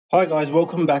Hi guys,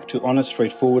 welcome back to Honest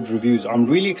Straightforward Reviews. I'm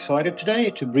really excited today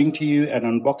to bring to you an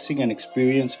unboxing and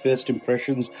experience first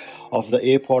impressions of the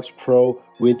AirPods Pro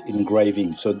with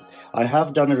engraving. So I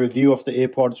have done a review of the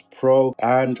AirPods Pro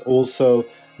and also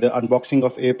the unboxing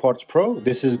of AirPods Pro.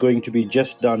 This is going to be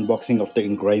just the unboxing of the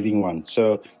engraving one.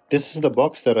 So this is the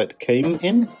box that it came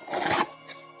in.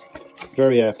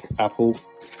 Very Apple,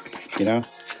 you know.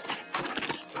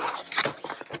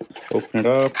 Open it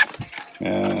up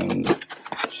and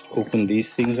open these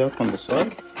things up on the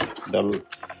side. That'll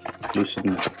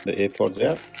loosen the AirPods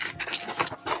out.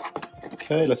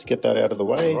 Okay, let's get that out of the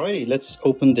way. Alrighty, let's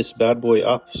open this bad boy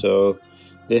up. So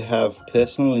they have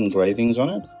personal engravings on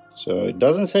it. So it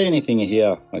doesn't say anything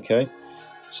here, okay?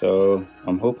 So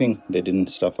I'm hoping they didn't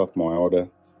stuff up my order,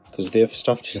 because they've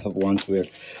stuffed it up once where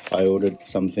I ordered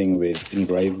something with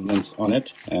engravements on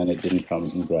it and it didn't come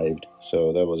engraved.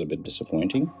 So that was a bit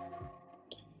disappointing.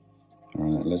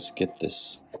 Alright, let's get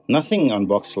this. Nothing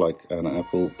unboxed like an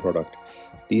Apple product.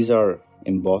 These are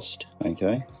embossed,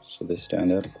 okay, so they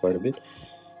stand out quite a bit.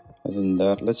 Other than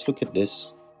that, let's look at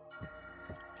this.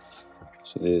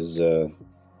 So there's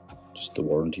just the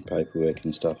warranty paperwork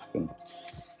and stuff, and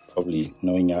probably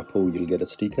knowing Apple, you'll get a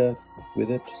sticker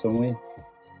with it somewhere.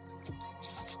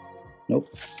 Nope,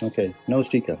 okay, no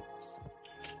sticker.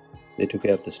 They took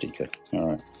out the sticker.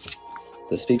 Alright,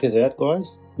 the sticker's out, guys.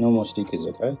 No more stickers,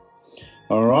 okay?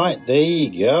 Alright, there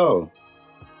you go.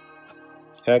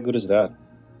 How good is that?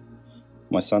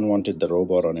 My son wanted the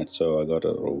robot on it, so I got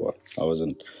a robot. I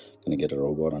wasn't going to get a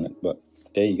robot on it, but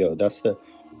there you go. That's the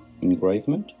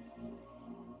engravement.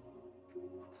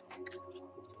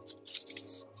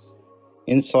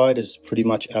 Inside is pretty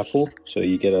much Apple, so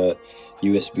you get a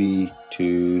USB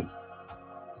to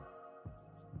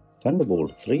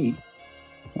Thunderbolt 3.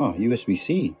 Oh,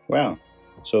 USB-C. Wow.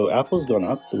 So Apple's gone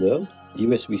up the world.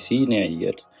 USB-C, now you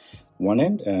get one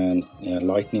end and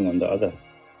lightning on the other.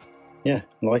 Yeah,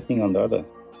 lightning on the other.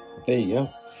 There you go.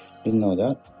 Didn't know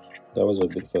that. That was a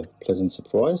bit of a pleasant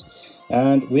surprise.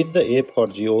 And with the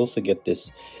AirPods, you also get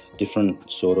this different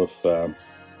sort of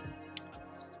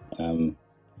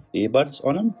earbuds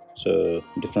on them. So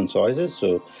different sizes.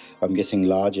 So I'm guessing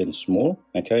large and small.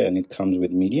 Okay, and it comes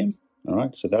with medium. All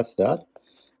right, so that's that.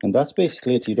 And that's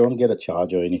basically it. You don't get a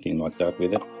charge or anything like that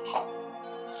with it.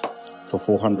 For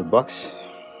 400 bucks.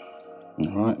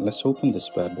 Alright, let's open this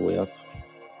bad boy up.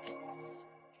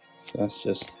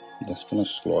 That's gonna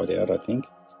slide out, I think.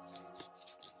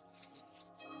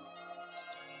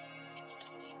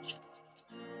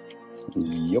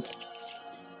 Yep.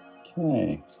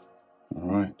 Okay.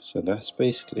 Alright, so that's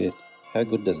basically it. How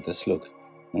good does this look?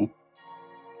 I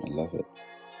love it.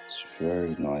 It's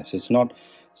very nice. It's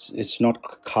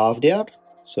not carved out,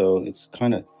 so it's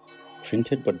kind of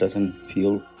printed but doesn't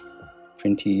feel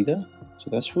printy either.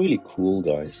 So that's really cool,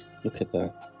 guys. Look at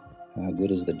that. How good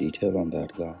is the detail on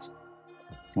that, guys?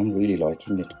 I'm really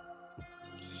liking it.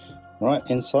 Right,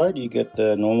 inside you get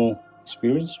the normal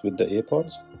experience with the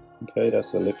AirPods. Okay,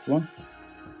 that's the left one.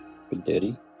 A bit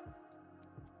dirty.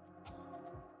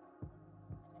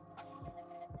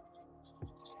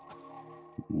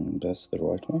 And that's the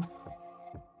right one.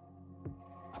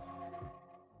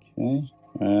 Okay,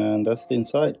 and that's the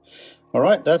inside.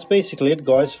 Alright, that's basically it,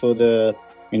 guys, for the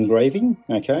engraving,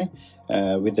 okay,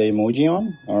 with the emoji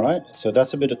on. Alright, so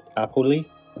that's a bit Apple-y.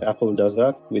 Apple does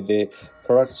that with their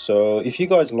products. So if you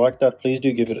guys like that, please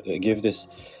do give this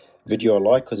video a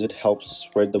like, because it helps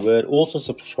spread the word. Also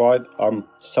subscribe. I'm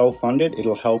self-funded.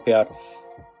 It'll help out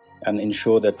and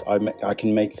ensure that I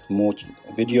can make more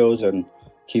videos and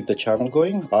keep the channel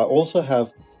going. I also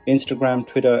have Instagram,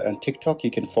 Twitter and TikTok. You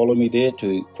can follow me there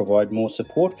to provide more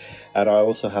support, and I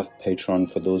also have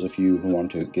Patreon for those of you who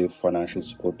want to give financial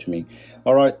support to me.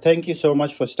 Alright, thank you so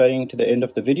much for staying to the end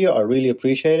of the video. I really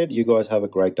appreciate it. You guys have a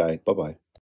great day. Bye bye.